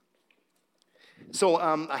So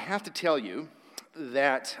I have to tell you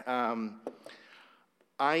that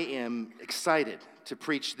I am excited to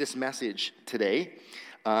preach this message today.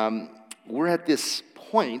 We're at this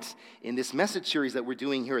point in this message series that we're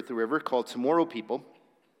doing here at the River called Tomorrow People,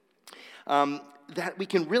 that we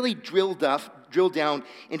can really drill down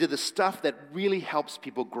into the stuff that really helps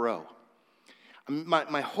people grow.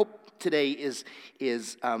 My hope today is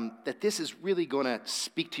that this is really going to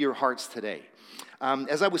speak to your hearts today.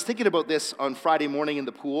 As I was thinking about this on Friday morning in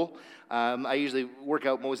the pool, I usually work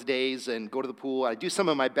out most days and go to the pool. I do some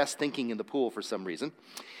of my best thinking in the pool for some reason.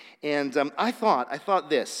 And I thought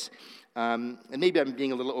this, and maybe I'm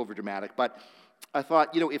being a little overdramatic, but I thought,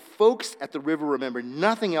 if folks at the River remember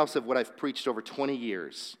nothing else of what I've preached over 20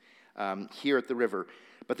 years here at the River,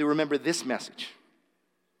 but they remember this message,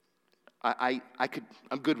 I'm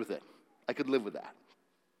good with it. I could live with that.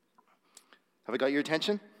 Have I got your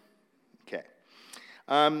attention? Okay.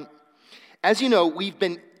 As you know, we've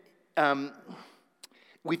been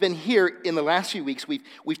here in the last few weeks.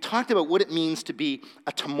 We've talked about what it means to be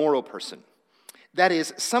a tomorrow person. That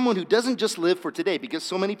is, someone who doesn't just live for today, because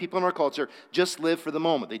so many people in our culture just live for the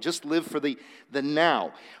moment. They just live for the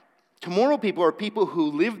now. Tomorrow people are people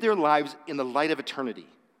who live their lives in the light of eternity,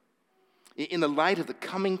 in the light of the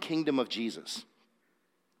coming kingdom of Jesus.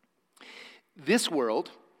 This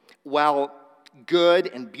world, while good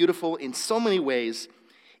and beautiful in so many ways,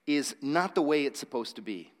 is not the way it's supposed to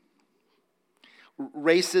be.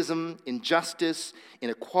 Racism, injustice,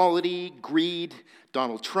 inequality, greed,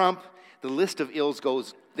 Donald Trump, the list of ills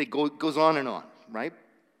goes on and on, right?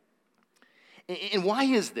 And why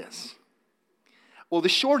is this? Well, the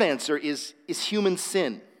short answer is human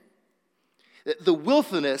sin. The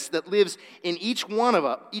willfulness that lives in each one of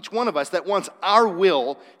us that wants our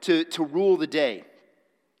will to rule the day.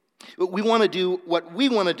 We want to do what we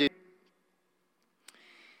want to do.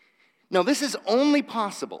 Now, this is only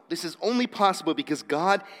possible because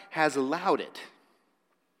God has allowed it.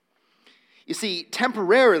 You see,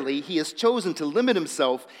 temporarily, He has chosen to limit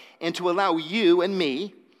Himself and to allow you and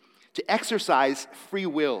me to exercise free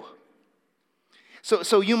will.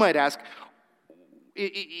 So you might ask,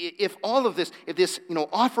 if all of this,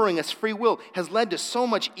 offering us free will has led to so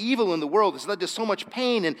much evil in the world, has led to so much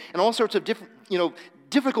pain and all sorts of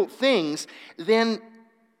difficult things, then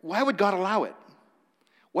why would God allow it?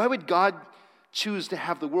 Why would God choose to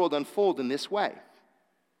have the world unfold in this way?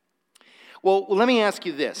 Well, let me ask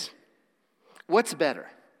you this. What's better?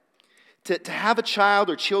 To have a child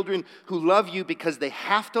or children who love you because they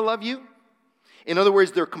have to love you? In other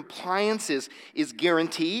words, their compliance is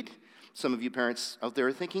guaranteed. Some of you parents out there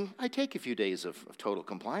are thinking, I take a few days of total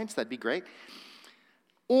compliance, that'd be great.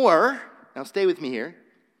 Or, now stay with me here,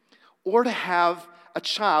 or to have a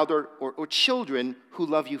child or children who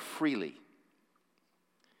love you freely.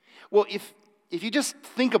 Well, if you just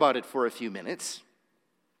think about it for a few minutes,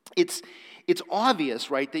 it's obvious,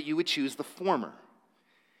 right, that you would choose the former.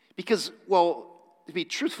 Because, well, to be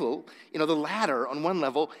truthful, the latter, on one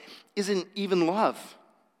level, isn't even love.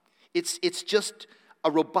 It's just a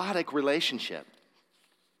robotic relationship.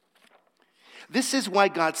 This is why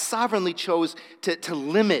God sovereignly chose to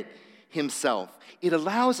limit Himself. It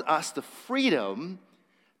allows us the freedom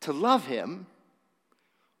to love Him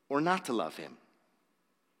or not to love Him.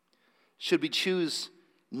 Should we choose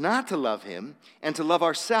not to love Him and to love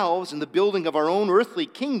ourselves in the building of our own earthly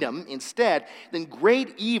kingdom instead, then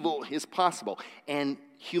great evil is possible. And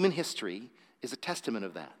human history is a testament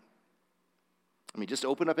of that. I mean, just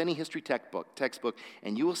open up any history textbook,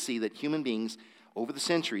 and you will see that human beings over the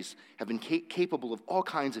centuries have been capable of all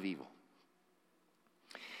kinds of evil.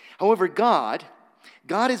 However, God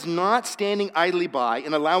is not standing idly by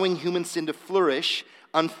and allowing human sin to flourish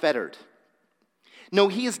unfettered. No,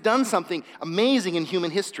 He has done something amazing in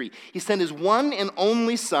human history. He sent His one and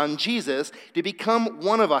only Son, Jesus, to become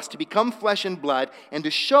one of us, to become flesh and blood, and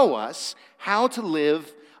to show us how to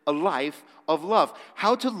live a life of love,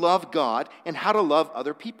 how to love God and how to love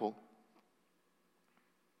other people.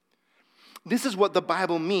 This is what the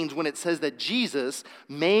Bible means when it says that Jesus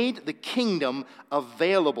made the kingdom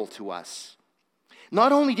available to us.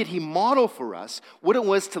 Not only did He model for us what it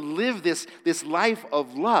was to live this life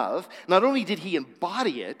of love, not only did He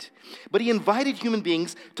embody it, but He invited human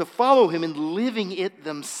beings to follow Him in living it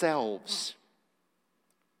themselves.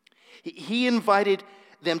 He invited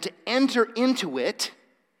them to enter into it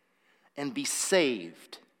and be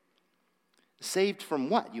saved. Saved from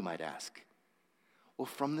what, you might ask? Well,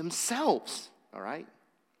 from themselves, all right?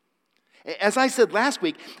 As I said last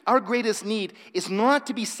week, our greatest need is not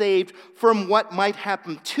to be saved from what might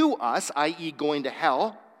happen to us, i.e. going to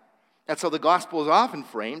hell. That's how the gospel is often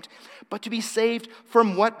framed, but to be saved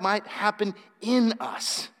from what might happen in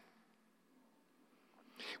us.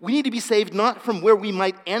 We need to be saved not from where we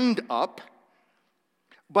might end up,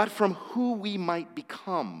 but from who we might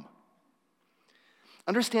become.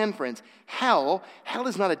 Understand, friends, hell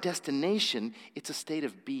is not a destination, it's a state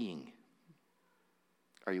of being.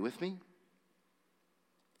 Are you with me?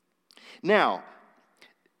 Now,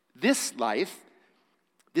 this life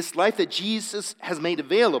that Jesus has made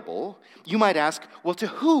available, you might ask, well, to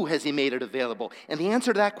who has he made it available? And the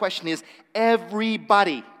answer to that question is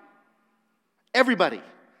everybody. Everybody.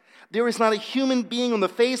 There is not a human being on the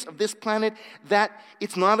face of this planet that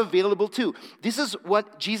it's not available to. This is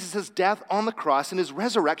what Jesus' death on the cross and his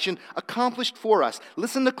resurrection accomplished for us.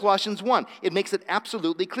 Listen to Colossians 1. It makes it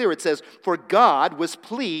absolutely clear. It says, "For God was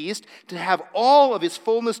pleased to have all of his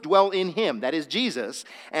fullness dwell in him," that is Jesus,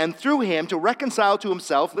 "and through him to reconcile to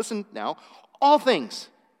himself," listen now, "all things,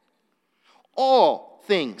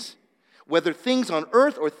 whether things on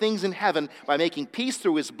earth or things in heaven, by making peace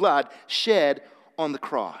through his blood shed on the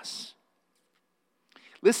cross."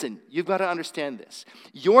 Listen, you've got to understand this.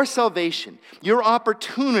 Your salvation, your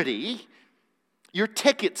opportunity, your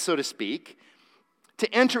ticket, so to speak,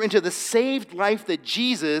 to enter into the saved life that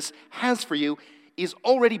Jesus has for you is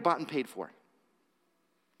already bought and paid for.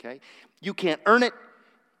 Okay? You can't earn it.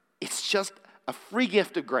 It's just a free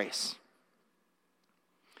gift of grace.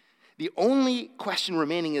 The only question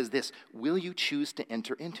remaining is this: will you choose to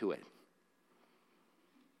enter into it?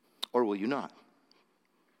 Or will you not?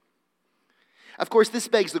 Of course, this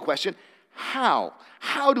begs the question, how?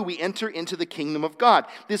 How do we enter into the kingdom of God,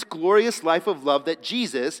 this glorious life of love that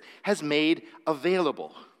Jesus has made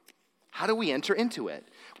available? How do we enter into it?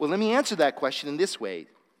 Well, let me answer that question in this way.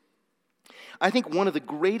 I think one of the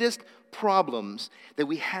greatest problems that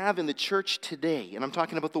we have in the church today, and I'm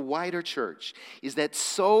talking about the wider church, is that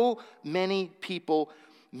so many people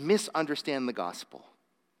misunderstand the gospel.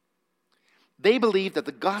 They believe that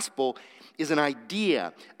the gospel is an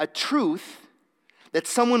idea, a truth that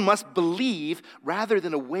someone must believe rather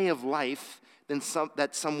than a way of life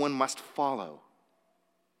that someone must follow.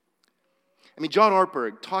 I mean, John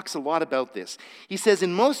Ortberg talks a lot about this. He says,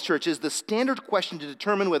 in most churches, the standard question to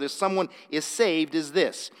determine whether someone is saved is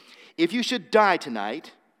this: if you should die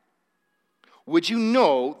tonight, would you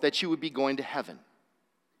know that you would be going to heaven?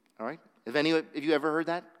 All right? Have you ever heard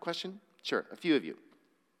that question? Sure, a few of you.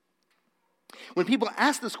 When people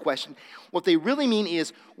ask this question, what they really mean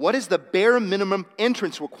is, what is the bare minimum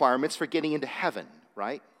entrance requirements for getting into heaven,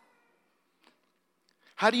 right?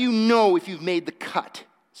 How do you know if you've made the cut,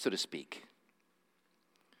 so to speak?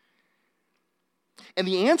 And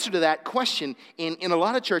the answer to that question in a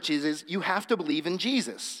lot of churches is you have to believe in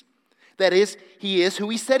Jesus. That is, he is who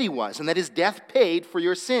he said he was, and that his death paid for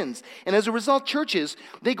your sins. And as a result, churches,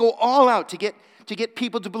 they go all out to get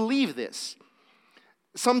people to believe this.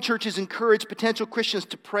 Some churches encourage potential Christians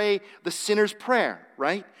to pray the sinner's prayer,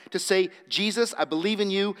 right? To say, Jesus, I believe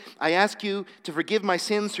in you. I ask you to forgive my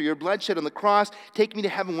sins through your blood shed on the cross. Take me to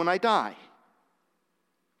heaven when I die.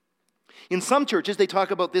 In some churches, they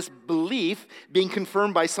talk about this belief being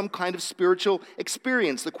confirmed by some kind of spiritual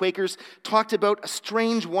experience. The Quakers talked about a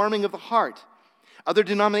strange warming of the heart. Other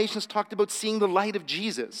denominations talked about seeing the light of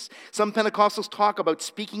Jesus. Some Pentecostals talk about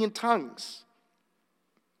speaking in tongues.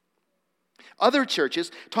 Other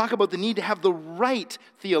churches talk about the need to have the right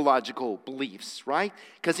theological beliefs, right?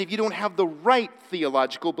 Because if you don't have the right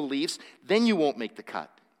theological beliefs, then you won't make the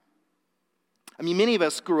cut. I mean, many of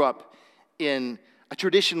us grew up in a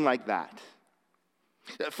tradition like that.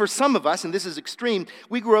 For some of us, and this is extreme,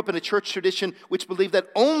 we grew up in a church tradition which believed that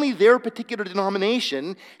only their particular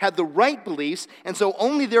denomination had the right beliefs, and so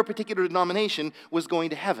only their particular denomination was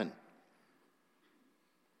going to heaven.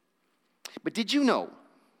 But did you know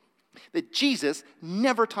that Jesus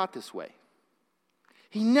never taught this way?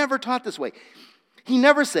 He never taught this way. He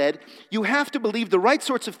never said, you have to believe the right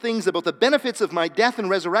sorts of things about the benefits of my death and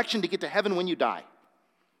resurrection to get to heaven when you die.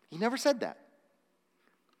 He never said that.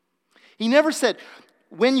 He never said,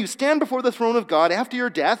 when you stand before the throne of God after your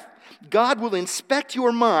death, God will inspect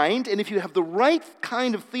your mind, and if you have the right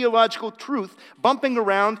kind of theological truth bumping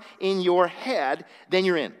around in your head, then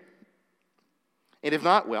you're in. And if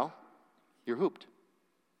not, well, you're hooped.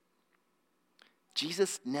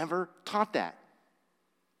 Jesus never taught that.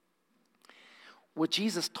 What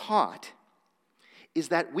Jesus taught is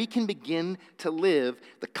that we can begin to live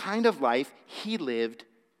the kind of life he lived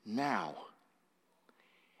now.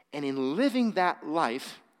 And in living that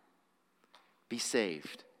life, be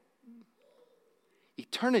saved.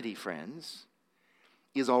 Eternity, friends,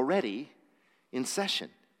 is already in session.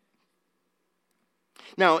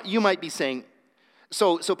 Now, you might be saying,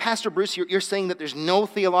 So Pastor Bruce, you're saying that there's no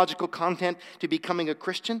theological content to becoming a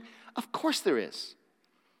Christian? Of course there is.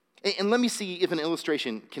 And let me see if an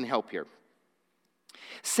illustration can help here.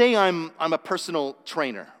 Say I'm a personal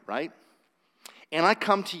trainer, right? And I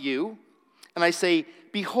come to you and I say,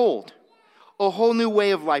 behold, a whole new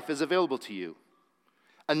way of life is available to you.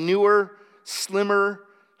 A newer, slimmer,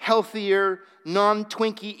 healthier,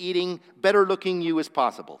 non-Twinkie eating, better looking you as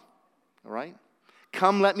possible. All right?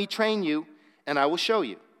 Come, let me train you, and I will show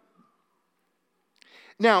you.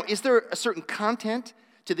 Now, is there a certain content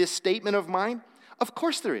to this statement of mine? Of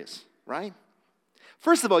course there is, right?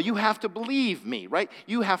 First of all, you have to believe me, right?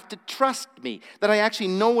 You have to trust me, that I actually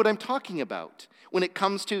know what I'm talking about when it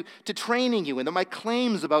comes to training you, and that my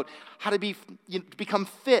claims about how to become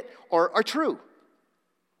fit are true.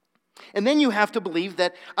 And then you have to believe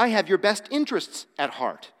that I have your best interests at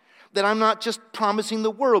heart, that I'm not just promising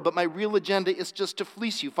the world, but my real agenda is just to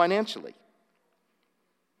fleece you financially.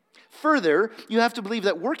 Further, you have to believe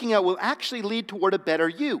that working out will actually lead toward a better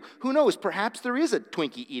you. Who knows, perhaps there is a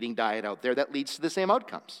Twinkie eating diet out there that leads to the same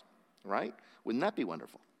outcomes, right? Wouldn't that be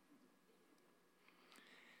wonderful?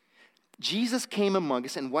 Jesus came among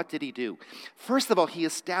us, and what did he do? First of all, he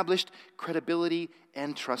established credibility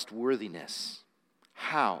and trustworthiness.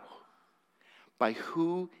 How? By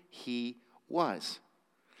who he was.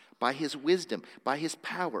 By his wisdom, by his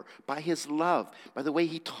power, by his love, by the way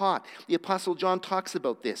he taught. The Apostle John talks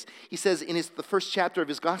about this. He says in the first chapter of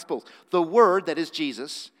his Gospel, the Word, that is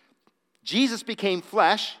Jesus became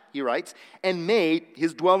flesh, he writes, and made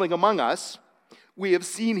his dwelling among us. We have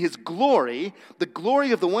seen his glory, the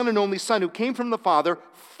glory of the one and only Son who came from the Father,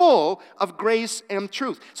 full of grace and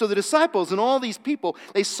truth. So the disciples and all these people,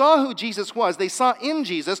 they saw who Jesus was. They saw in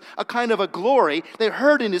Jesus a kind of a glory. They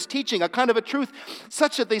heard in his teaching a kind of a truth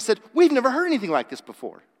such that they said, we've never heard anything like this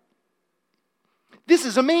before. This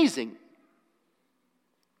is amazing.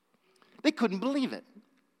 They couldn't believe it.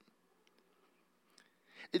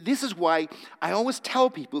 This is why I always tell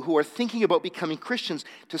people who are thinking about becoming Christians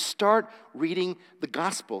to start reading the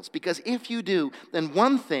Gospels. Because if you do, then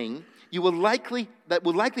one thing that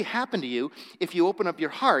will likely happen to you if you open up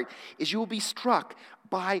your heart is you will be struck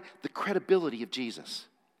by the credibility of Jesus.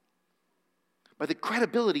 By the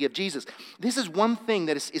credibility of Jesus. This is one thing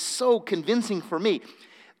that is so convincing for me.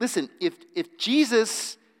 Listen, if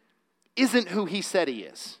Jesus isn't who he said he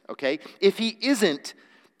is, okay? If he isn't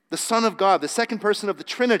the Son of God, the second person of the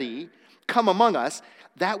Trinity, come among us,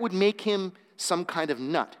 that would make him some kind of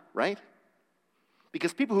nut, right?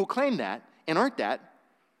 Because people who claim that and aren't that,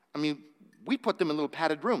 I mean, we put them in little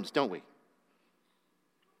padded rooms, don't we?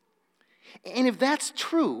 And if that's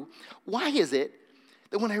true, why is it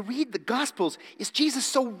that when I read the Gospels, is Jesus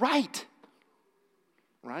so right?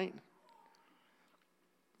 Right?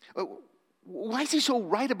 Why is he so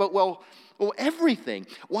right about, well, everything?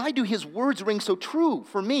 Why do his words ring so true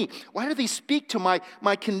for me? Why do they speak to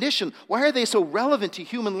my condition? Why are they so relevant to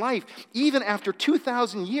human life, even after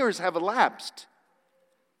 2,000 years have elapsed?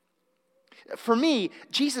 For me,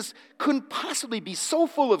 Jesus couldn't possibly be so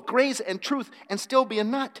full of grace and truth and still be a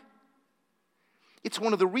nut. It's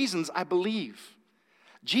one of the reasons I believe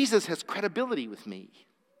Jesus has credibility with me.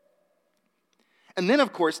 And then,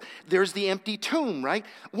 of course, there's the empty tomb, right?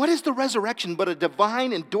 What is the resurrection but a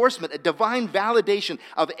divine endorsement, a divine validation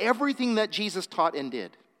of everything that Jesus taught and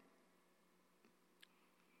did?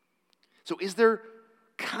 So is there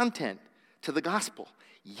content to the gospel?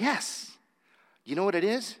 Yes. You know what it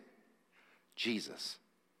is? Jesus.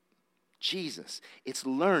 Jesus. It's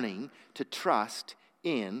learning to trust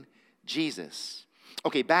in Jesus.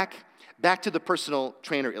 Okay, back to the personal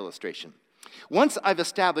trainer illustration. Once I've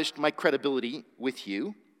established my credibility with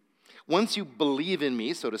you, once you believe in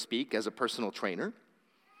me, so to speak, as a personal trainer,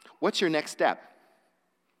 what's your next step?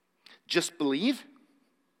 Just believe?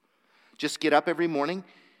 Just get up every morning,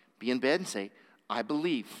 be in bed and say, I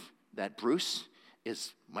believe that Bruce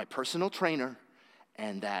is my personal trainer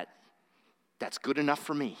and that's good enough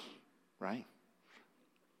for me, right?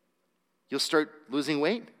 You'll start losing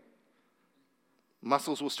weight?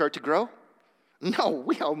 Muscles will start to grow? No,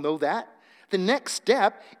 we all know that. The next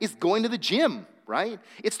step is going to the gym, right?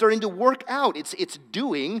 It's starting to work out. It's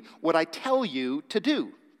doing what I tell you to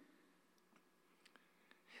do.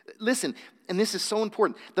 Listen, and this is so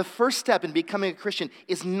important. The first step in becoming a Christian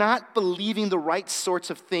is not believing the right sorts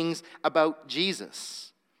of things about Jesus.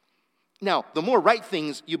 Now, the more right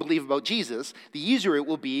things you believe about Jesus, the easier it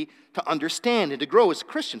will be to understand and to grow as a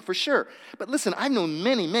Christian, for sure. But listen, I've known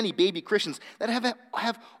many, many baby Christians that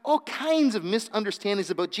have all kinds of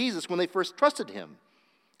misunderstandings about Jesus when they first trusted him,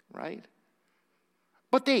 right?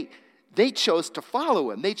 But they they chose to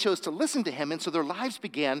follow him. They chose to listen to him, and so their lives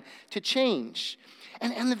began to change.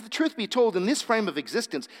 And if the truth be told, in this frame of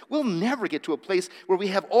existence, we'll never get to a place where we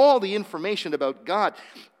have all the information about God,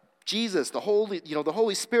 Jesus, the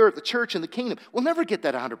Holy Spirit, the church, and the kingdom. We'll never get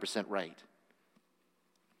that 100% right.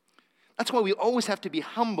 That's why we always have to be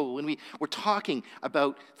humble when we're talking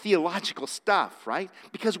about theological stuff, right?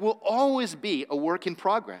 Because we'll always be a work in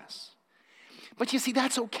progress. But you see,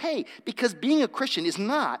 that's okay, because being a Christian it's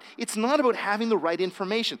not about having the right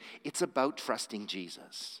information. It's about trusting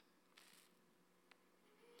Jesus.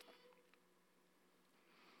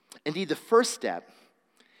 Indeed, the first step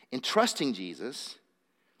in trusting Jesus,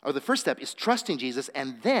 or the first step is trusting Jesus,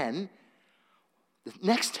 and then the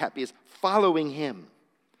next step is following him,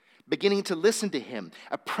 beginning to listen to him,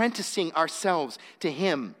 apprenticing ourselves to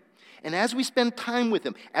him. And as we spend time with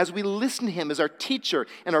him, as we listen to him as our teacher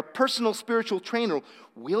and our personal spiritual trainer,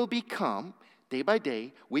 we'll become, day by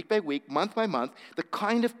day, week by week, month by month, the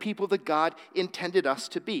kind of people that God intended us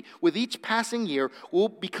to be. With each passing year, we'll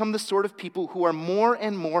become the sort of people who are more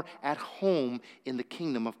and more at home in the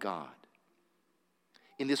kingdom of God,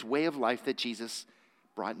 in this way of life that Jesus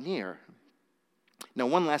brought near. Now,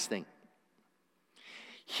 one last thing.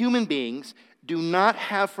 Human beings do not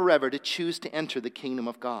have forever to choose to enter the kingdom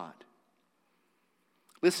of God.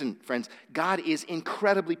 Listen, friends, God is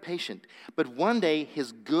incredibly patient, but one day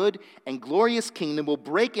his good and glorious kingdom will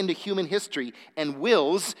break into human history, and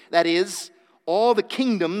wills, that is, all the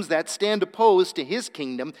kingdoms that stand opposed to his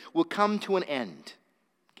kingdom, will come to an end.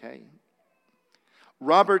 Okay?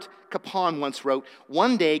 Robert Capon once wrote,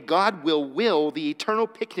 "One day God will the eternal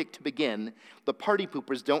picnic to begin. The party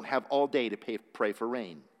poopers don't have all day to pray for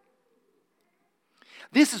rain."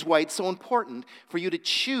 This is why it's so important for you to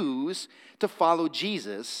choose to follow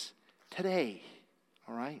Jesus today,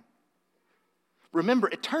 all right? Remember,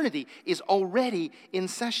 eternity is already in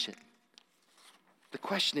session. The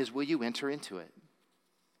question is, will you enter into it?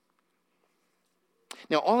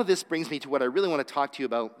 Now, all of this brings me to what I really want to talk to you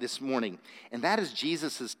about this morning, and that is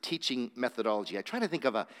Jesus' teaching methodology. I try to think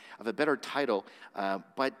of a better title,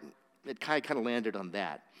 but it kind of landed on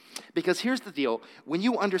that. Because here's the deal. When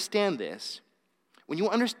you understand this, when you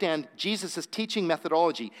understand Jesus' teaching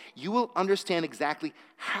methodology, you will understand exactly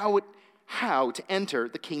how to enter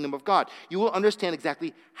the kingdom of God. You will understand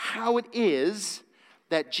exactly how it is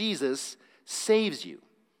that Jesus saves you.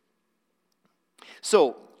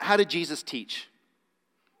 So, how did Jesus teach?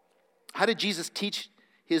 How did Jesus teach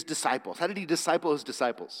his disciples? How did he disciple his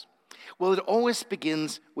disciples? Well, it always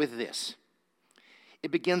begins with this.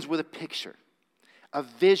 It begins with a picture, a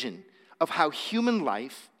vision of how human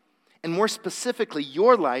life, and more specifically,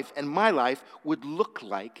 your life and my life, would look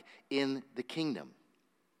like in the kingdom.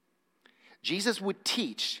 Jesus would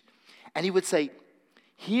teach, and he would say,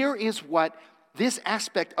 here is what this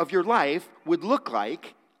aspect of your life would look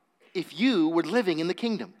like if you were living in the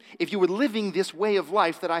kingdom, if you were living this way of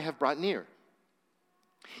life that I have brought near.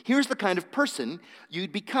 Here's the kind of person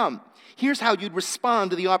you'd become. Here's how you'd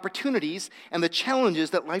respond to the opportunities and the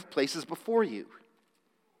challenges that life places before you.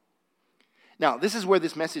 Now, this is where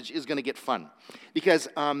this message is going to get fun, because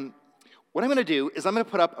what I'm going to do is I'm going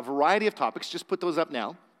to put up a variety of topics. Just put those up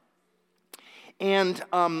now. And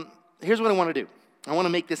here's what I want to do. I want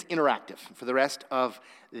to make this interactive for the rest of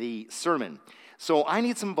the sermon. So I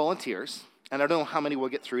need some volunteers, and I don't know how many we'll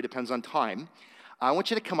get through. Depends on time. I want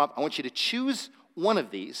you to come up. I want you to choose one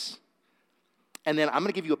of these, and then I'm going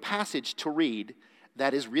to give you a passage to read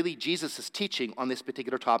that is really Jesus' teaching on this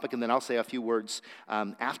particular topic, and then I'll say a few words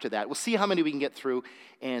after that. We'll see how many we can get through,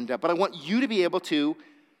 but I want you to be able to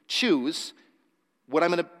choose what I'm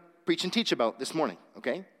going to preach and teach about this morning,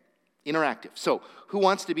 okay? Interactive. So, who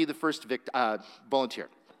wants to be the first volunteer?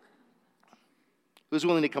 Who's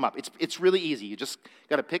willing to come up? It's really easy. You just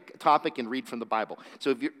got to pick a topic and read from the Bible.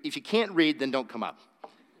 So if you can't read, then don't come up.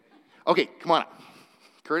 Okay, come on up.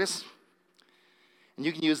 Curtis? And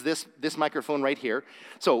you can use this microphone right here.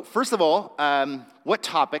 So, first of all, what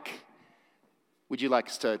topic would you like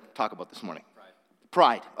us to talk about this morning?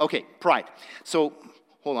 Pride. Okay, pride. So,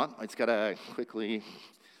 hold on. I just got to quickly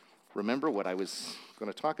remember what I was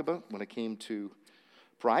going to talk about when it came to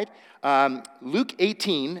pride. Luke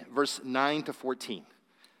 18, verse 9 to 14.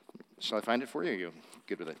 Shall I find it for you, or are you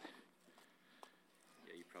good with it?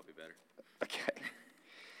 Yeah, you probably better. Okay.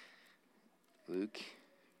 Luke.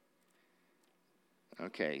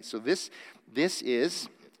 Okay, so this is,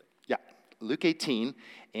 Luke 18,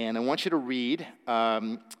 and I want you to read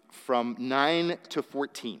from 9 to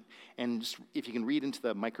 14. And just, if you can read into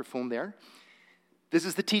the microphone there. This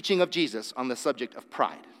is the teaching of Jesus on the subject of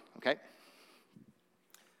pride, okay?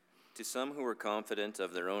 To some who were confident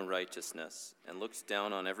of their own righteousness and looked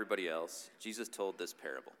down on everybody else, Jesus told this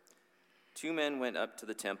parable. 2 men went up to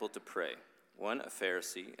the temple to pray, one a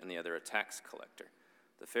Pharisee and the other a tax collector.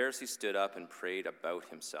 The Pharisee stood up and prayed about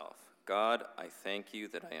himself. God, I thank you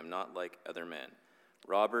that I am not like other men,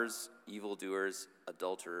 robbers, evildoers,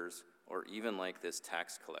 adulterers, or even like this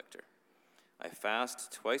tax collector. I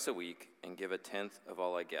fast twice a week and give 1/10 of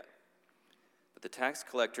all I get. But the tax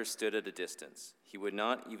collector stood at a distance. He would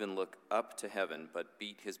not even look up to heaven, but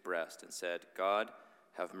beat his breast and said, God,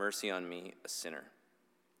 have mercy on me, a sinner.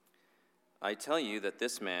 I tell you that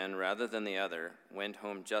this man, rather than the other, went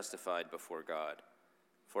home justified before God.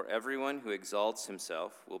 For everyone who exalts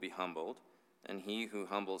himself will be humbled, and he who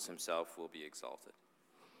humbles himself will be exalted.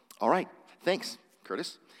 All right, thanks,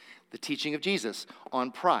 Curtis. The teaching of Jesus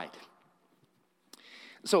on pride.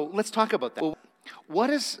 So let's talk about that. Well, what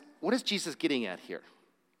is Jesus getting at here?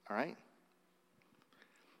 All right?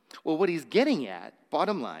 Well, what he's getting at,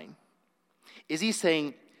 bottom line, is he's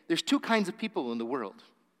saying there's 2 kinds of people in the world.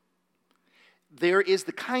 There is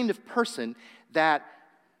the kind of person that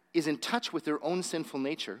is in touch with their own sinful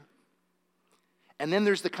nature, and then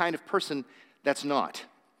there's the kind of person that's not.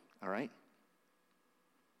 All right?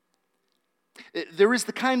 There is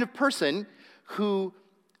the kind of person who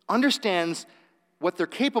understands what they're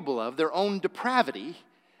capable of, their own depravity,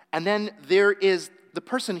 and then there is the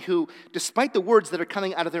person who, despite the words that are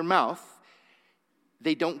coming out of their mouth,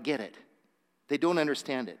 they don't get it. They don't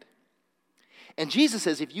understand it. And Jesus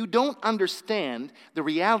says, if you don't understand the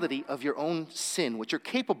reality of your own sin, what you're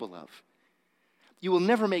capable of, you will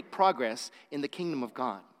never make progress in the kingdom of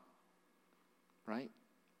God. Right?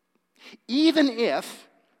 Even if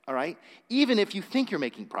you think you're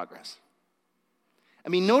making progress. I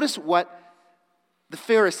mean, notice what the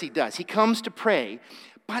Pharisee does. He comes to pray,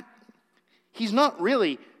 but he's not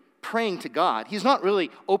really praying to God. He's not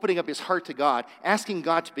really opening up his heart to God, asking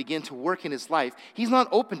God to begin to work in his life. He's not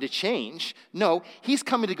open to change. No, he's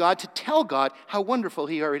coming to God to tell God how wonderful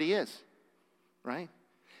he already is. Right?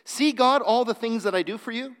 See, God, all the things that I do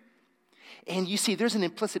for you? And you see, there's an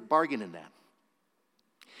implicit bargain in that.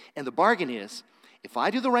 And the bargain is, if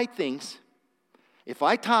I do the right things, if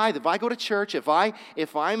I tithe, if I go to church, if I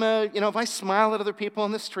smile at other people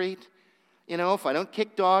on the street, if I don't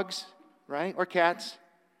kick dogs, right, or cats,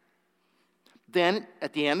 then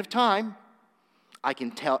at the end of time, I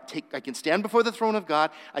can stand before the throne of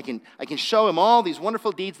God. I can show him all these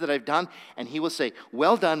wonderful deeds that I've done, and he will say,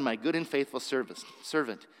 "Well done, my good and faithful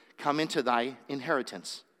servant. Come into thy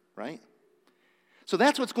inheritance." Right? So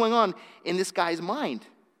that's what's going on in this guy's mind.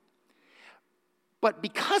 But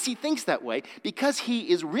because he thinks that way, because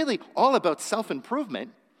he is really all about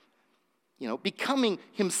self-improvement, becoming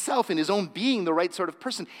himself in his own being the right sort of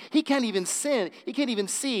person, he can't even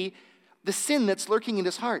see the sin that's lurking in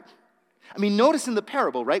his heart. I mean, notice in the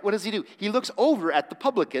parable, right? What does he do? He looks over at the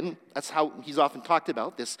publican. That's how he's often talked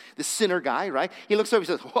about, this sinner guy, right? He looks over and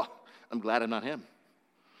says, "Whoa, I'm glad I'm not him.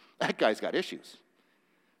 That guy's got issues,"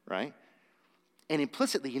 right? And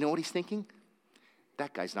implicitly, you know what he's thinking?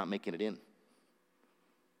 That guy's not making it in.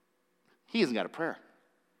 He hasn't got a prayer.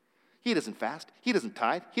 He doesn't fast. He doesn't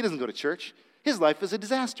tithe. He doesn't go to church. His life is a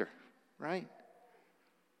disaster, right?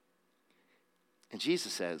 And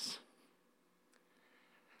Jesus says,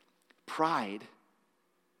 pride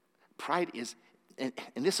is, and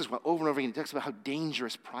this is what over and over again he talks about how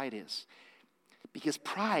dangerous pride is. Because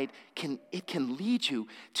pride can lead you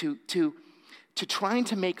to trying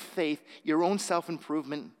to make faith your own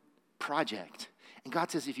self-improvement project. And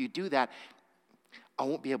God says, if you do that, I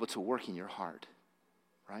won't be able to work in your heart,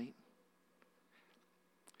 right?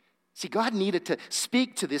 See, God needed to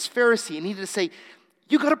speak to this Pharisee and needed to say,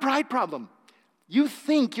 you got a pride problem. You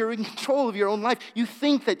think you're in control of your own life. You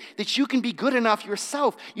think that you can be good enough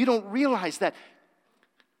yourself. You don't realize that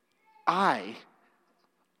I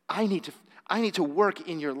need to work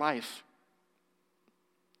in your life.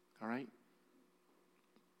 All right?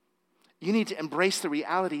 You need to embrace the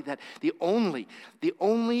reality that the only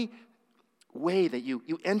way that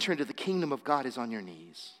you enter into the kingdom of God is on your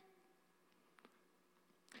knees.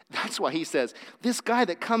 That's why he says, this guy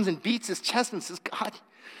that comes and beats his chest and says,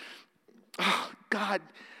 God,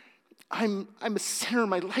 I'm a sinner.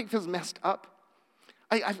 My life is messed up.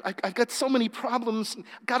 I've got so many problems.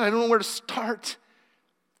 God, I don't know where to start.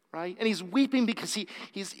 Right? And he's weeping because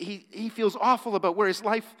he feels awful about where his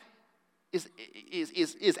life is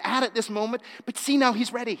at this moment. But see, now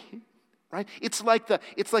he's ready. right? It's like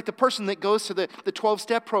the person that goes to the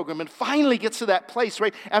 12-step program and finally gets to that place,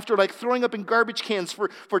 right? After like throwing up in garbage cans for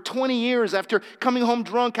 20 years, after coming home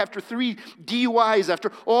drunk, after 3 DUIs,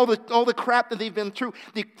 after all the crap that they've been through,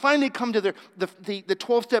 they finally come to the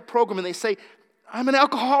 12-step program and they say, I'm an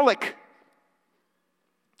alcoholic.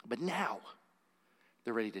 But now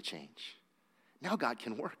they're ready to change. Now God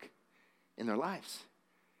can work in their lives.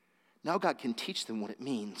 Now God can teach them what it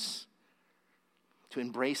means to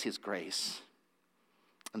embrace his grace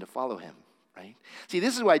and to follow him, right? See,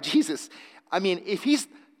 this is why Jesus, if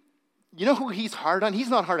you know who he's hard on? He's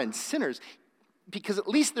not hard on sinners, because at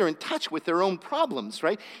least they're in touch with their own problems,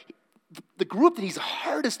 right? The group that he's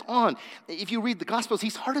hardest on, if you read the Gospels,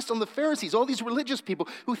 he's hardest on the Pharisees, all these religious people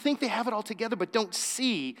who think they have it all together but don't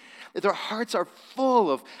see that their hearts are full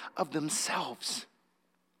of themselves,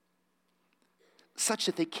 such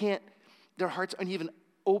that their hearts aren't even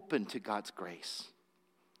open to God's grace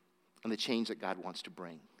and the change that God wants to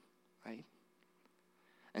bring, right?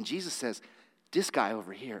 And Jesus says, this guy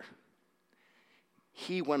over here,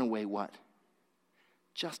 he went away what?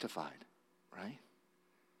 Justified, right?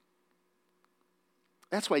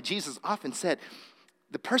 That's why Jesus often said,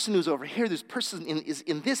 the person who's over here, this person is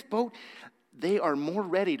in this boat, they are more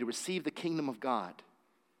ready to receive the kingdom of God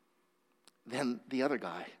than the other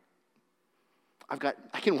guy.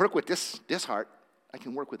 I can work with this heart. I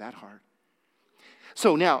can work with that heart.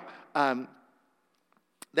 So now,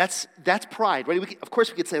 that's pride, right? Of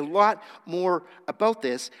course, we could say a lot more about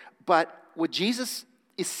this, but what Jesus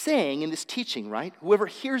is saying in this teaching, right? Whoever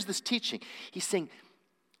hears this teaching, he's saying,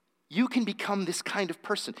 you can become this kind of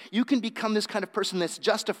person. You can become this kind of person that's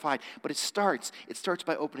justified, but it starts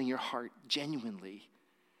by opening your heart genuinely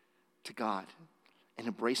to God and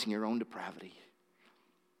embracing your own depravity,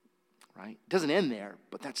 right? It doesn't end there,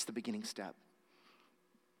 but that's the beginning step.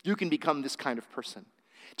 You can become this kind of person.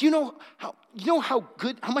 Do you know how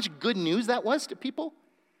much good news that was to people?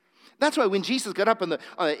 That's why when Jesus got up in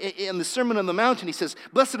the Sermon on the Mount and he says,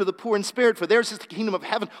 "Blessed are the poor in spirit, for theirs is the kingdom of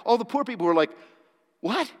heaven," all the poor people were like,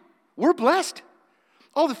 "What? We're blessed?"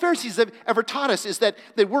 All the Pharisees have ever taught us is that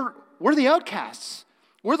we're the outcasts.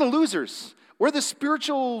 We're the losers. We're the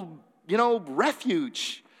spiritual,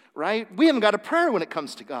 refuge, right? We haven't got a prayer when it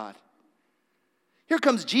comes to God. Here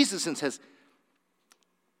comes Jesus and says,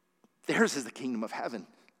 theirs is the kingdom of heaven,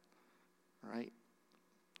 right?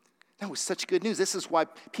 That was such good news. This is why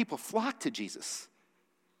people flock to Jesus,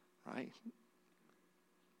 right?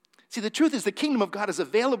 See, the truth is the kingdom of God is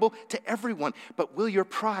available to everyone, but will your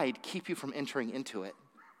pride keep you from entering into it?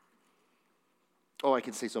 Oh, I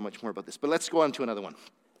could say so much more about this, but let's go on to another one.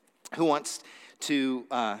 Who wants to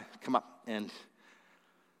come up and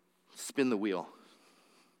spin the wheel?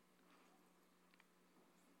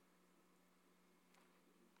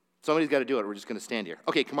 Somebody's got to do it. We're just going to stand here.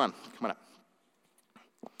 Okay, come on up.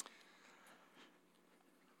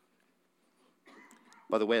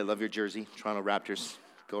 By the way, I love your jersey, Toronto Raptors.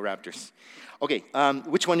 Go Raptors. Okay,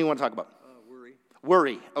 which one do you want to talk about? Worry.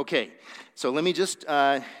 Worry, okay. So let me just,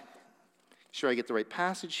 sure I get the right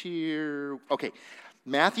passage here. Okay,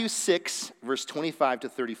 Matthew 6, verse 25 to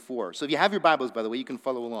 34. So if you have your Bibles, by the way, you can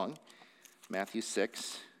follow along. Matthew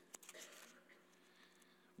 6,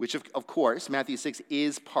 which of course, Matthew 6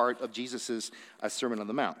 is part of Jesus' Sermon on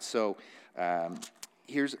the Mount. So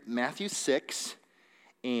here's Matthew 6,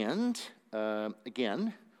 and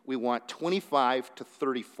again, we want 25 to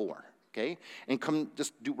 34, okay? And come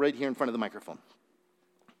just do right here in front of the microphone.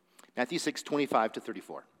 Matthew 6, 25 to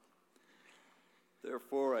 34.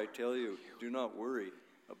 Therefore, I tell you, do not worry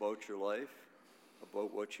about your life,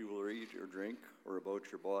 about what you will eat or drink, or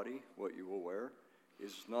about your body, what you will wear.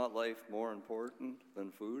 Is not life more important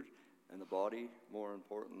than food, and the body more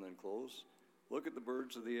important than clothes? Look at the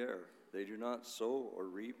birds of the air. They do not sow or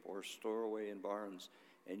reap or store away in barns,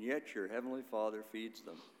 and yet your heavenly Father feeds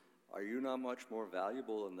them. Are you not much more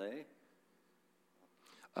valuable than they?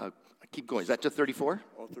 Keep going. Is that to 34?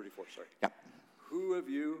 Oh, 34, sorry. Yeah. Who of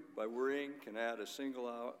you, by worrying, can add a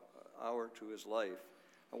single hour to his life?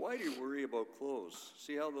 And why do you worry about clothes?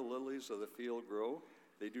 See how the lilies of the field grow?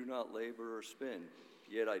 They do not labor or spin.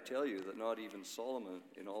 Yet I tell you that not even Solomon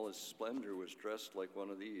in all his splendor was dressed like one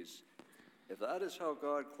of these. If that is how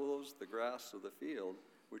God clothes the grass of the field,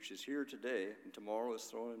 which is here today and tomorrow is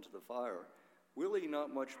thrown into the fire, will he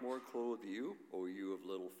not much more clothe you, O you of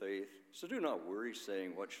little faith? So do not worry,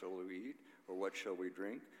 saying, what shall we eat, or what shall we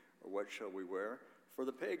drink, or what shall we wear? For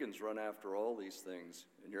the pagans run after all these things,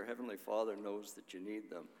 and your heavenly Father knows that you need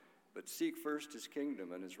them. But seek first his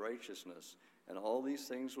kingdom and his righteousness, and all these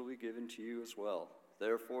things will be given to you as well.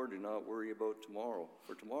 Therefore, do not worry about tomorrow,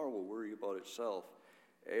 for tomorrow will worry about itself.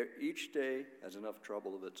 Each day has enough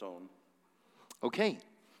trouble of its own. Okay,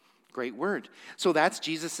 great word. So that's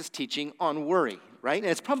Jesus' teaching on worry, right?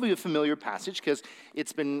 And it's probably a familiar passage because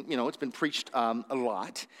it's been preached a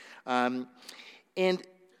lot. And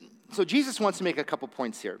so Jesus wants to make a couple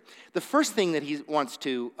points here. The first thing that he wants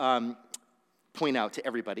to point out to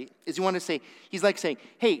everybody is he's like saying,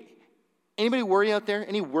 hey, anybody worry out there?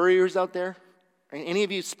 Any worriers out there? Any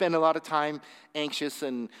of you spend a lot of time anxious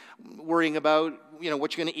and worrying about,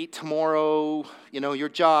 what you're going to eat tomorrow, your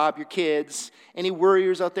job, your kids? Any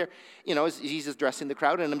worriers out there? As Jesus addressing the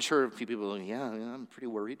crowd, and I'm sure a few people are going, yeah, I'm pretty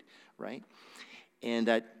worried, right?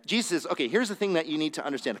 And Jesus says, okay, here's the thing that you need to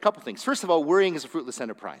understand. A couple things. First of all, worrying is a fruitless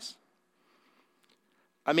enterprise.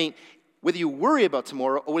 I mean, whether you worry about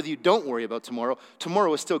tomorrow or whether you don't worry about tomorrow,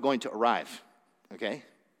 tomorrow is still going to arrive, okay?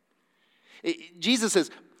 Jesus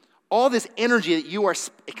says, all this energy that you are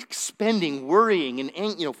expending, worrying,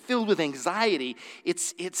 and filled with anxiety,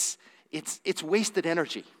 it's wasted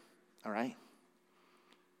energy, all right?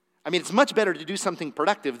 I mean, it's much better to do something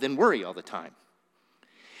productive than worry all the time.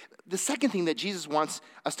 The second thing that Jesus wants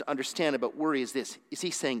us to understand about worry is this. Is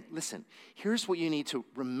he's saying, listen, here's what you need to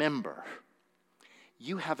remember.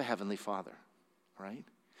 You have a heavenly Father, right?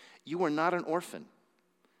 You are not an orphan,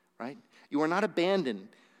 right? You are not abandoned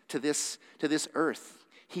to this earth.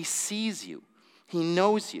 He sees you. He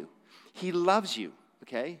knows you. He loves you,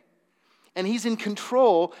 okay? And he's in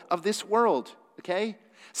control of this world, okay?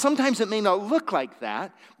 Sometimes it may not look like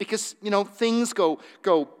that because, things go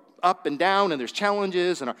up and down and there's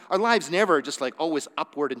challenges and our lives never just like always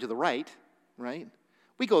upward and to the right?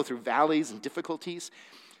 We go through valleys and difficulties.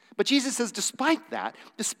 But Jesus says, despite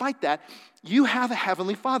that, you have a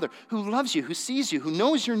heavenly Father who loves you, who sees you, who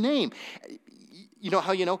knows your name. You know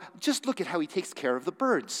how you know? Just look at how he takes care of the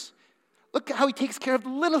birds. Look at how he takes care of the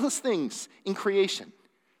littlest things in creation.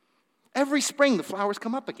 Every spring, the flowers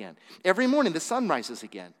come up again. Every morning, the sun rises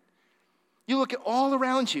again. You look at all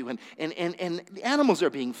around you, and the animals are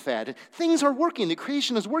being fed. And things are working. The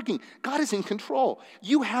creation is working. God is in control.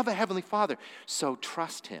 You have a heavenly Father. So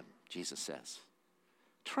trust him, Jesus says.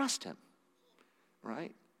 Trust him,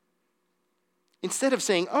 right? Instead of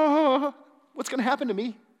saying, oh, what's going to happen to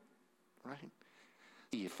me, right?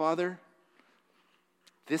 Father,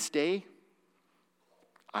 this day,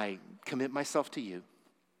 I commit myself to you.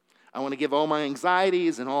 I want to give all my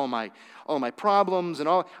anxieties and all my problems and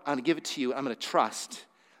I'm going to give it to you. I'm going to trust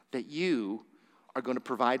that you are going to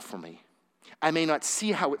provide for me. I may not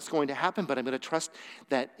see how it's going to happen, but I'm going to trust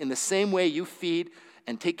that in the same way you feed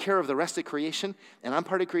and take care of the rest of creation, and I'm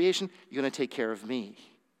part of creation, you're going to take care of me,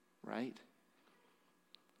 right?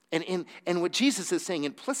 And what Jesus is saying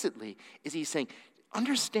implicitly is he's saying,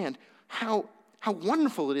 understand how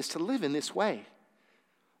wonderful it is to live in this way.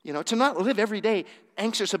 To not live every day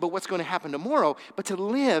anxious about what's going to happen tomorrow, but to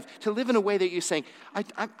live in a way that you're saying,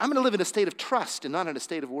 I'm going to live in a state of trust and not in a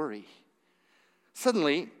state of worry.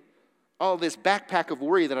 Suddenly, all this backpack of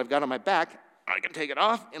worry that I've got on my back, I can take it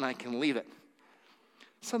off and I can leave it.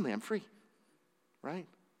 Suddenly I'm free, right?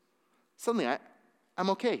 Suddenly I'm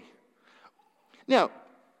okay. Now,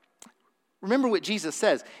 remember what Jesus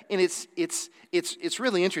says, and it's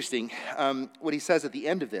really interesting what he says at the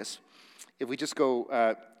end of this. If we just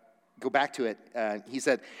go back to it, he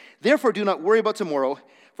said, "Therefore do not worry about tomorrow,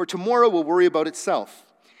 for tomorrow will worry about itself.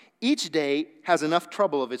 Each day has enough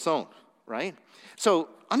trouble of its own," right? So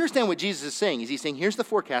understand what Jesus is saying. He's saying, here's the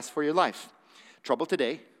forecast for your life. Trouble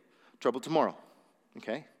today, trouble tomorrow,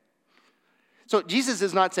 okay? So Jesus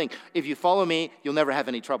is not saying, if you follow me, you'll never have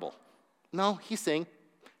any trouble. No, he's saying,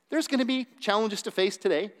 there's going to be challenges to face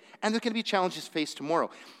today, and there's going to be challenges to face tomorrow.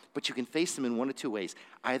 But you can face them in one of two ways.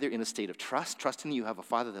 Either in a state of trusting that you have a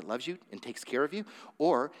Father that loves you and takes care of you,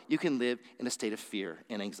 or you can live in a state of fear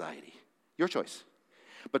and anxiety. Your choice.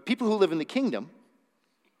 But people who live in the kingdom,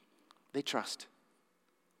 they trust.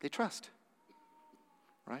 They trust,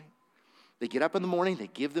 right? They get up in the morning, they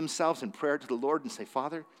give themselves in prayer to the Lord and say,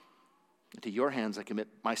 Father, into your hands I commit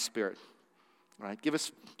my spirit. All right?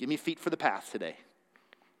 Give me feet for the path today.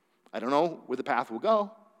 I don't know where the path will go,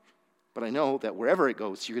 but I know that wherever it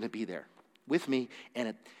goes, you're going to be there with me,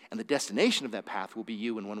 and the destination of that path will be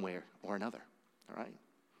you in one way or another. All right?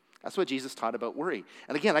 That's what Jesus taught about worry.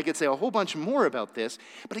 And again, I could say a whole bunch more about this,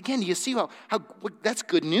 but again, you see how that's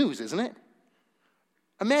good news, isn't it?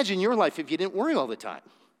 Imagine your life if you didn't worry all the time.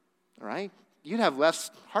 All right? You'd have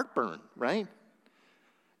less heartburn, right?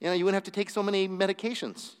 You wouldn't have to take so many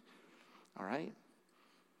medications. All right?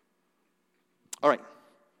 All right.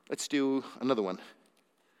 Let's do another one.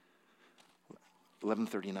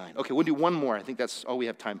 11:39. Okay, we'll do one more. I think that's all we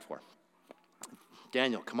have time for.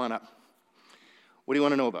 Daniel, come on up. What do you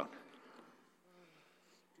want to know about?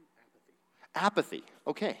 Apathy.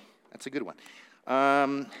 Okay, that's a good one.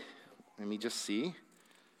 Let me just see.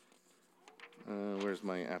 Where's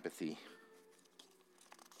my apathy?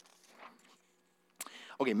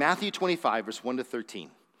 Okay, Matthew 25, verse 1 to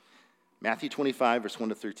 13. Matthew 25, verse 1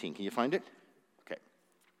 to 13. Can you find it? Okay.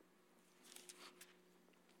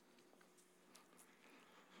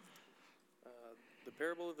 The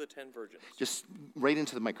parable of the 10 virgins. Just right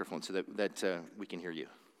into the microphone so that we can hear you.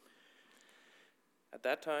 At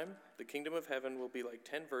that time, the kingdom of heaven will be like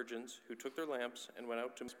 10 virgins who took their lamps and went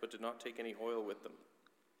out but did not take any oil with them.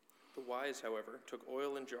 The wise, however, took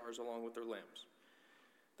oil in jars along with their lamps.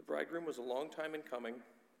 The bridegroom was a long time in coming,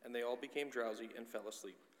 and they all became drowsy and fell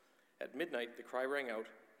asleep. At midnight, the cry rang out,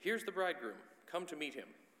 "Here's the bridegroom, come to meet him."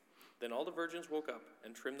 Then all the virgins woke up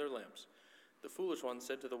and trimmed their lamps. The foolish ones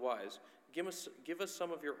said to the wise, Give us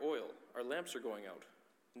some of your oil, our lamps are going out."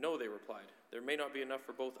 "No," they replied, "there may not be enough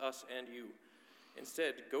for both us and you.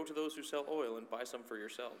 Instead, go to those who sell oil and buy some for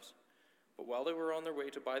yourselves." But while they were on their way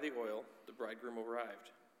to buy the oil, the bridegroom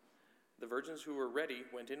arrived. The virgins who were ready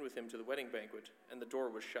went in with him to the wedding banquet, and the door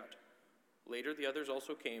was shut. Later the others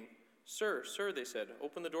also came. "Sir, sir," they said,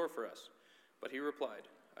 "open the door for us." But he replied,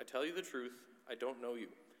 "I tell you the truth, I don't know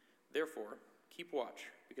you. Therefore, keep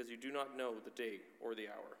watch, because you do not know the day or the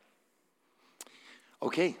hour."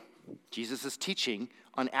 Okay, Jesus is teaching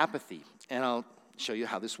on apathy, and I'll show you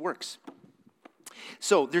how this works.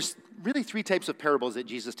 So there's really three types of parables that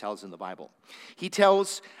Jesus tells in the Bible. He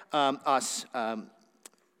tells us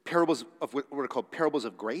parables of what are called parables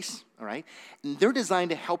of grace, all right? And they're designed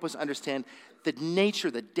to help us understand the nature,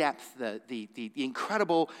 the depth, the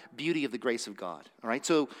incredible beauty of the grace of God, all right?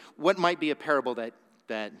 So what might be a parable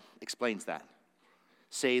that explains that?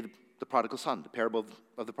 Say the prodigal son, the parable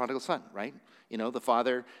of the prodigal son, right? You know, the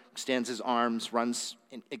father extends his arms, runs,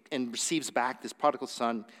 and receives back this prodigal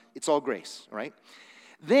son. It's all grace, all right?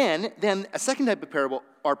 Then a second type of parable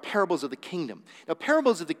are parables of the kingdom. Now,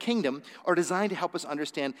 parables of the kingdom are designed to help us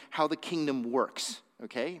understand how the kingdom works,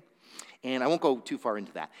 okay? And I won't go too far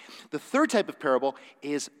into that. The third type of parable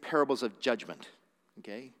is parables of judgment,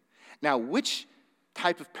 okay? Now, which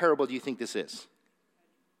type of parable do you think this is?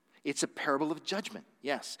 It's a parable of judgment,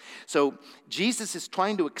 yes. So Jesus is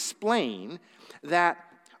trying to explain that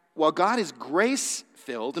while God is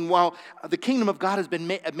grace-filled and while the kingdom of God has been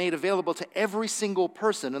made available to every single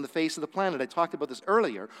person on the face of the planet, I talked about this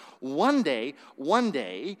earlier, one day,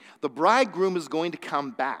 the bridegroom is going to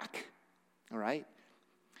come back, all right?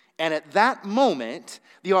 And at that moment,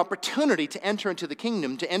 the opportunity to enter into the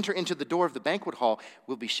kingdom, to enter into the door of the banquet hall,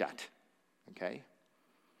 will be shut, okay?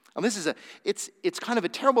 And this is it's kind of a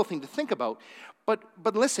terrible thing to think about, but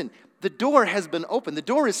listen, the door has been opened. The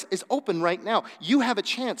door is open right now. You have a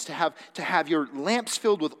chance to have your lamps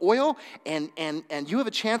filled with oil, and you have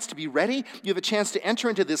a chance to be ready. You have a chance to enter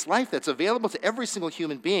into this life that's available to every single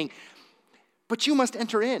human being, but you must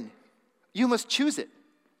enter in. You must choose it,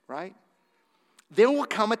 right? There will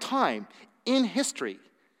come a time in history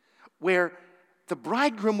where the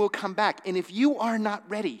bridegroom will come back, and if you are not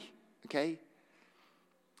ready, okay,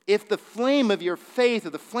 if the flame of your faith or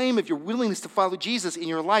the flame of your willingness to follow Jesus in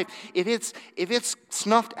your life, if it's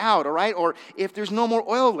snuffed out, all right, or if there's no more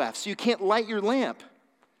oil left so you can't light your lamp,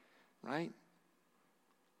 right?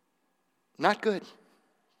 Not good,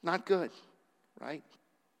 right?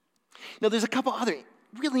 Now, there's a couple other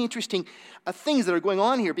really interesting things that are going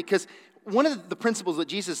on here, because one of the principles that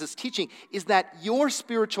Jesus is teaching is that your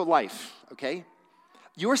spiritual life, okay,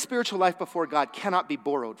 your spiritual life before God cannot be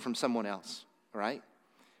borrowed from someone else, all right?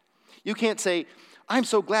 You can't say, "I'm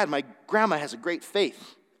so glad my grandma has a great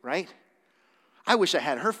faith," right? "I wish I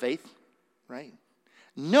had her faith," right?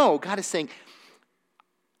 No, God is saying,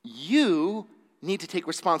 you need to take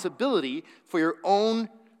responsibility for your own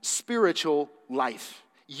spiritual life.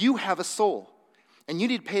 You have a soul, and you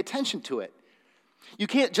need to pay attention to it. You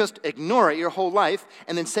can't just ignore it your whole life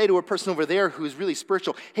and then say to a person over there who is really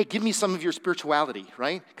spiritual, "Hey, give me some of your spirituality,"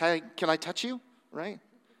 right? Can I touch you, right?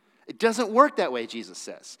 It doesn't work that way, Jesus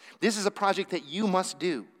says. This is a project that you must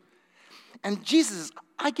do. And Jesus,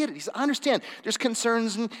 I get it. He says, I understand. There's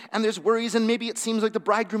concerns and there's worries, and maybe it seems like the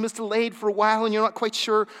bridegroom is delayed for a while and you're not quite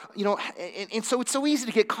sure, you know, and so it's so easy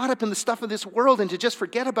to get caught up in the stuff of this world and to just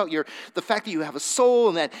forget about the fact that you have a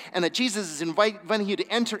soul and that Jesus is inviting you to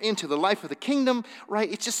enter into the life of the kingdom, right?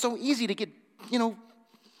 It's just so easy to get, you know,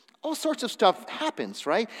 all sorts of stuff happens,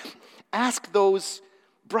 right? Ask those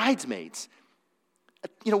bridesmaids.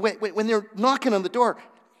 You know, when they're knocking on the door,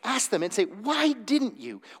 ask them and say, why didn't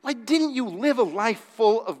you live a life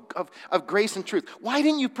full of grace and truth? Why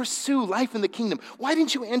didn't you pursue life in the kingdom? Why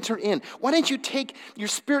didn't you enter in? Why didn't you take your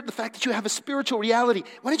spirit, the fact that you have a spiritual reality,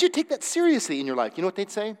 why didn't you take that seriously in your life? You know what they'd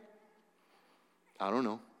say? I don't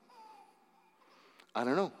know. I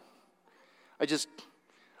don't know. I just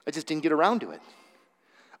didn't get around to it.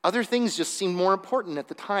 Other things just seemed more important at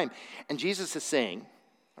the time. And Jesus is saying,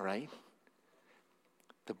 all right,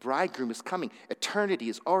 the bridegroom is coming. Eternity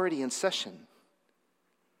is already in session.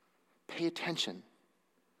 Pay attention.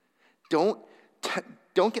 Don't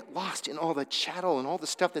get lost in all the chattel and all the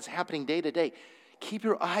stuff that's happening day to day. Keep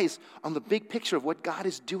your eyes on the big picture of what God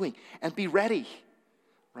is doing and be ready,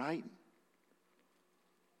 right?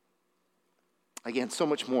 Again, so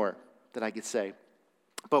much more that I could say,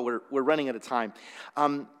 but we're running out of time.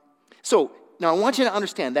 So now I want you to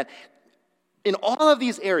understand that in all of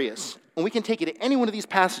these areas, and we can take it to any one of these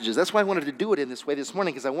passages, that's why I wanted to do it in this way this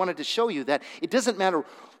morning, because I wanted to show you that it doesn't matter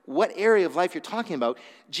what area of life you're talking about,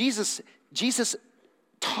 Jesus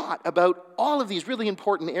taught about all of these really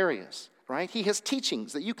important areas, right? He has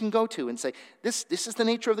teachings that you can go to and say, this is the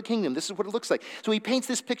nature of the kingdom, this is what it looks like. So he paints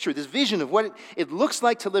this picture, this vision of what it looks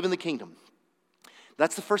like to live in the kingdom.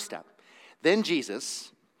 That's the first step. Then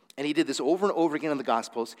Jesus, and he did this over and over again in the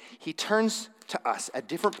Gospels, he turns to us at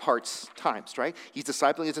different times, right? He's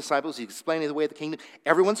discipling his disciples, he's explaining the way of the kingdom.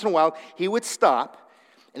 Every once in a while, he would stop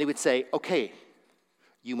and he would say, okay,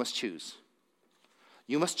 you must choose.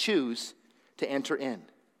 You must choose to enter in.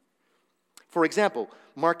 For example,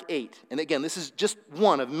 Mark 8, and again, this is just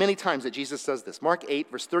one of many times that Jesus says this. Mark 8,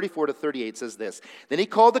 verse 34 to 38 says this. Then he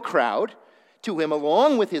called the crowd to him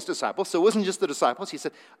along with his disciples. So it wasn't just the disciples. He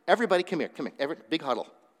said, everybody come here, big huddle,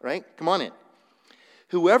 right? Come on in.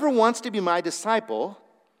 Whoever wants to be my disciple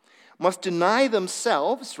must deny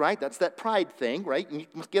themselves, right? That's that pride thing, right? You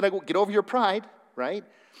must get over your pride, right?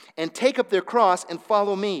 And take up their cross and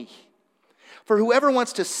follow me. For whoever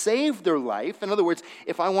wants to save their life, in other words,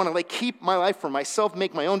 if I want to keep my life for myself,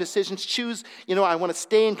 make my own decisions, choose, I want to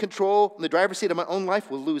stay in control in the driver's seat of my own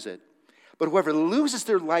life, will lose it. But whoever loses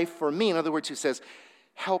their life for me, in other words, who says,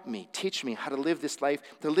 help me, teach me how to live this life,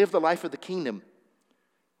 to live the life of the kingdom,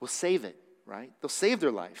 will save it, right? They'll save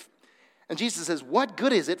their life. And Jesus says, what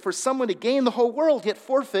good is it for someone to gain the whole world yet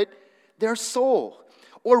forfeit their soul?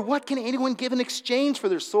 Or what can anyone give in exchange for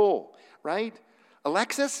their soul, right? A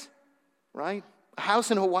Lexus, right? A house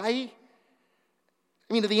in Hawaii?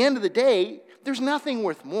 I mean, at the end of the day, there's nothing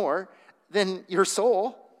worth more than your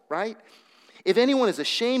soul, right? If anyone is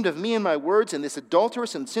ashamed of me and my words in this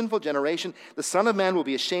adulterous and sinful generation, the Son of Man will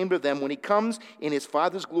be ashamed of them when he comes in his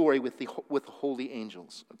Father's glory with the holy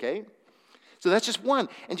angels, okay? So that's just one.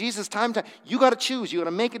 And Jesus, time, you got to choose. You got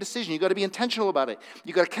to make a decision. You got to be intentional about it.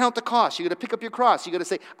 You got to count the cost. You got to pick up your cross. You got to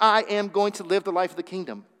say, I am going to live the life of the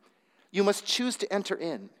kingdom. You must choose to enter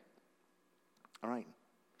in. All right.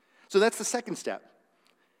 So that's the second step.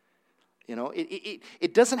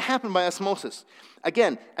 It doesn't happen by osmosis.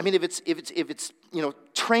 Again, I mean, if it's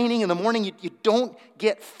training in the morning, you don't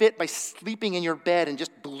get fit by sleeping in your bed and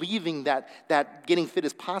just believing that getting fit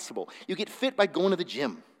is possible. You get fit by going to the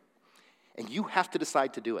gym, and you have to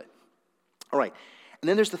decide to do it. All right, and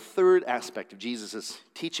then there's the third aspect of Jesus'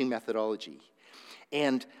 teaching methodology,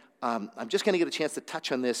 and I'm just going to get a chance to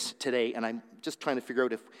touch on this today, and I'm just trying to figure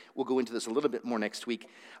out if we'll go into this a little bit more next week,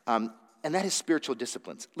 and that is spiritual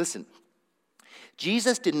disciplines. Listen.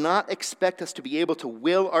 Jesus did not expect us to be able to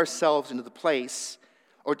will ourselves into the place,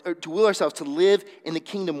 or to will ourselves to live in the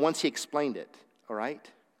kingdom once he explained it, all right?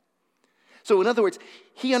 So in other words,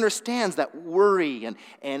 he understands that worry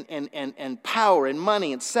and power and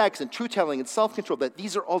money and sex and truth-telling and self-control, that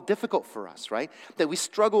these are all difficult for us, right? That we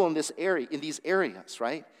struggle in these areas,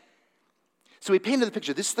 right? So he painted the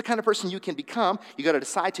picture. This is the kind of person you can become. You got to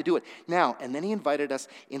decide to do it. Now, and then he invited us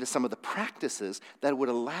into some of the practices that would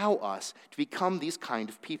allow us to become these kind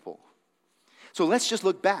of people. So let's just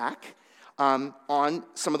look back on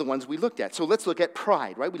some of the ones we looked at. So let's look at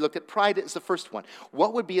pride, right? We looked at pride as the first one.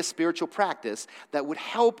 What would be a spiritual practice that would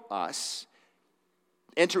help us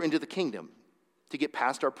enter into the kingdom to get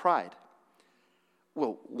past our pride?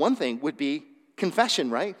 Well, one thing would be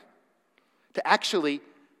confession, right? To actually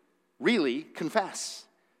really confess,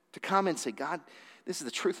 to come and say, God, this is the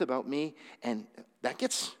truth about me, and that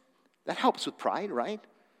helps with pride, right?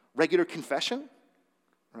 Regular confession,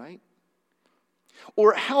 right?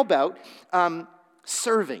 Or how about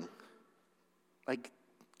serving, like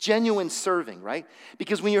genuine serving, right?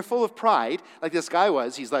 Because when you're full of pride, like this guy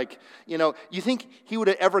was, he's like, you think he would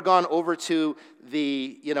have ever gone over to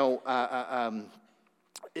the,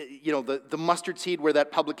 the mustard seed where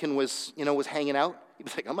that publican was hanging out? He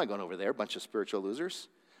was like, I'm not going over there, a bunch of spiritual losers.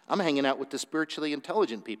 I'm hanging out with the spiritually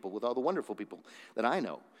intelligent people, with all the wonderful people that I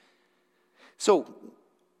know. So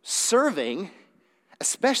serving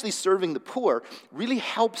especially serving the poor, really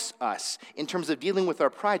helps us in terms of dealing with our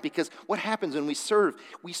pride, because what happens when we serve,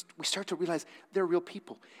 we start to realize they're real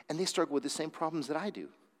people, and they struggle with the same problems that I do.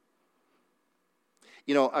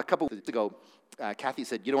 You know, a couple of weeks ago, Kathy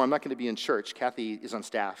said, I'm not going to be in church. Kathy is on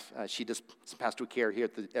staff. She does some pastoral care here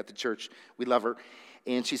at the church. We love her.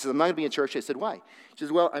 And she says, I'm not going to be in church. I said, why? She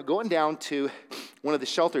says, well, I'm going down to one of the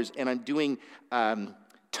shelters, and I'm doing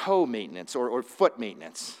toe maintenance or foot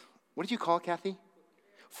maintenance. What did you call it, Kathy?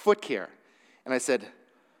 Foot care. And I said,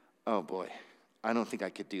 oh, boy, I don't think I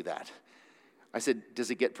could do that. I said, does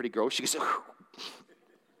it get pretty gross? She goes, oh,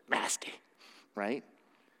 nasty, right?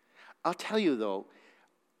 I'll tell you, though,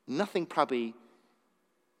 nothing probably,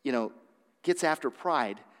 gets after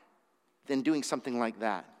pride than doing something like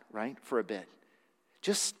that, right, for a bit.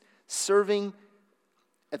 Just serving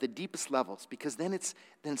at the deepest levels, because then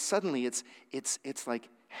suddenly it's like,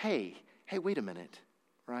 hey, wait a minute,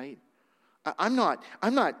 right? I'm not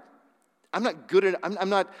good at, I'm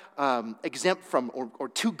not exempt from or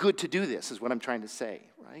too good to do this, is what I'm trying to say,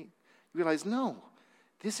 right? You realize, no,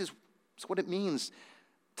 this is what it means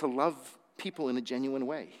to love people in a genuine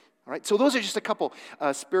way. All right, so those are just a couple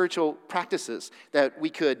spiritual practices that we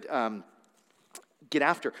could get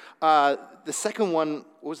after. The second one,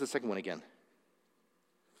 what was the second one again?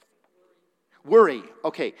 Worry.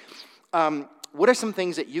 Okay. What are some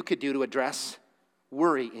things that you could do to address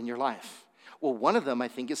worry in your life? Well, one of them, I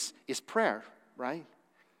think, is prayer, right?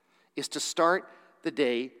 Is to start the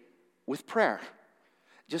day with prayer.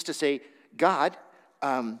 Just to say, God,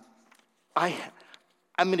 I'm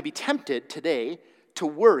going to be tempted today to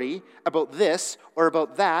worry about this or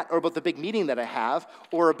about that or about the big meeting that I have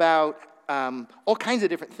or about all kinds of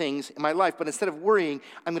different things in my life. But instead of worrying,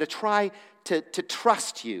 I'm going to try to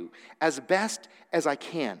trust you as best as I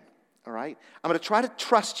can, all right? I'm going to try to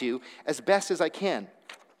trust you as best as I can.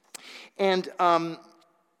 And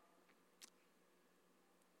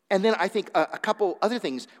then I think a couple other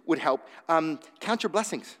things would help. Count your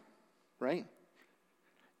blessings, right?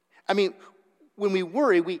 I mean, when we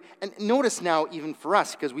worry, and notice now, even for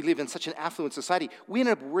us, because we live in such an affluent society, we end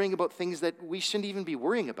up worrying about things that we shouldn't even be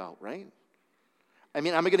worrying about, right? I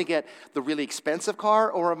mean, am I going to get the really expensive car,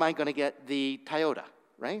 or am I going to get the Toyota,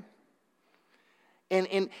 right?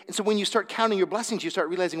 And so when you start counting your blessings, you start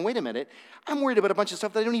realizing, wait a minute, I'm worried about a bunch of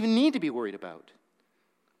stuff that I don't even need to be worried about.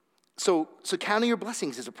 So counting your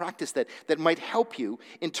blessings is a practice that might help you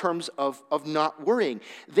in terms of not worrying.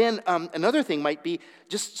 Then another thing might be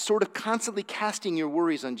just sort of constantly casting your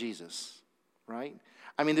worries on Jesus, right?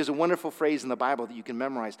 I mean, there's a wonderful phrase in the Bible that you can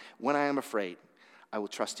memorize. When I am afraid, I will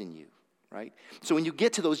trust in you, right? So when you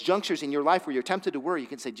get to those junctures in your life where you're tempted to worry, you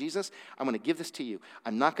can say, Jesus, I'm going to give this to you.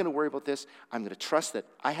 I'm not going to worry about this. I'm going to trust that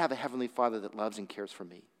I have a Heavenly Father that loves and cares for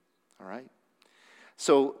me, all right?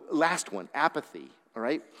 So last one, apathy. All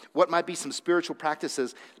right? What might be some spiritual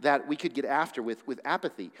practices that we could get after with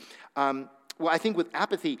apathy? Well, I think with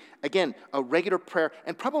apathy, again, a regular prayer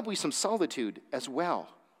and probably some solitude as well,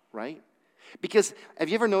 right? Because have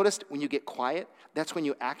you ever noticed when you get quiet, that's when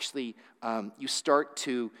you actually, you start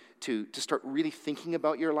to start really thinking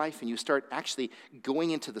about your life, and you start actually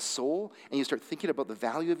going into the soul, and you start thinking about the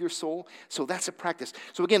value of your soul. So that's a practice.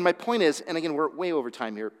 So again, my point is, and again, we're way over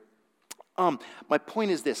time here, my point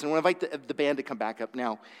is this, and I want to invite the band to come back up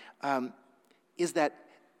now, is that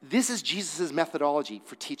this is Jesus' methodology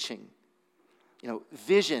for teaching.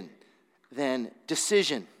 Vision, then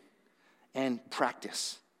decision, and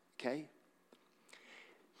practice, okay?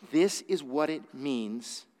 This is what it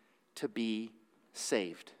means to be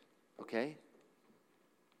saved, okay?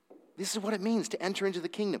 This is what it means to enter into the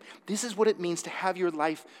kingdom. This is what it means to have your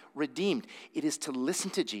life redeemed. It is to listen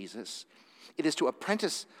to Jesus. It is to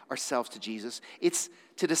apprentice ourselves to Jesus. It's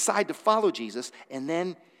to decide to follow Jesus, and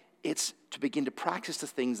then it's to begin to practice the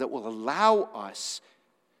things that will allow us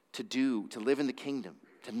to live in the kingdom,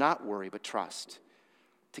 to not worry but trust,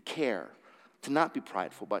 to care, to not be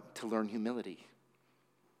prideful but to learn humility.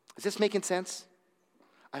 Is this making sense?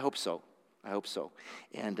 I hope so.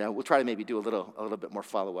 And we'll try to maybe do a little bit more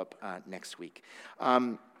follow-up next week.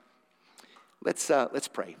 Let's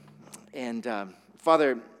pray. And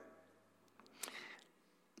Father,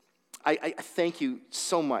 I thank you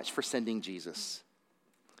so much for sending Jesus.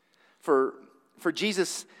 For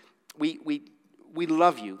Jesus, we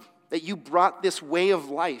love you, that you brought this way of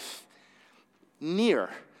life near,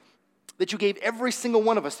 that you gave every single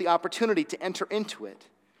one of us the opportunity to enter into it,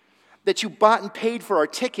 that you bought and paid for our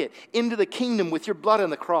ticket into the kingdom with your blood on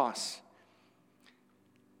the cross.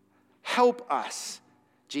 Help us,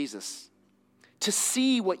 Jesus, to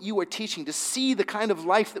see what you are teaching, to see the kind of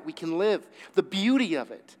life that we can live, the beauty of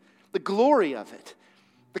it, the glory of it,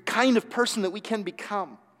 the kind of person that we can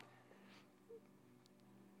become.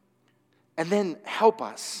 And then help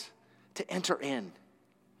us to enter in,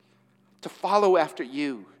 to follow after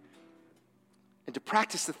you, and to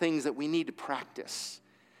practice the things that we need to practice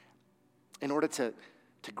in order to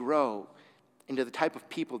grow into the type of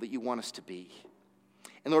people that you want us to be.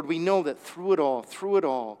 And Lord, we know that through it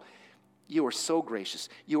all, you are so gracious.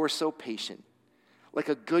 You are so patient. Like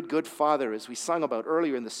a good Father, as we sung about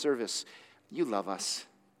earlier in the service, you love us.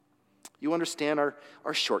 You understand our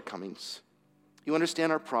shortcomings. You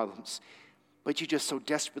understand our problems. But you just so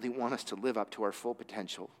desperately want us to live up to our full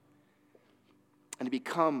potential and to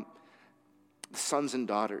become the sons and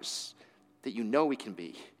daughters that you know we can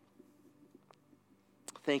be.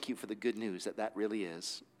 Thank you for the good news that really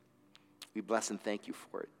is. We bless and thank you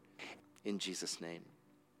for it. In Jesus' name,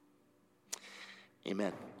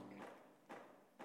 amen.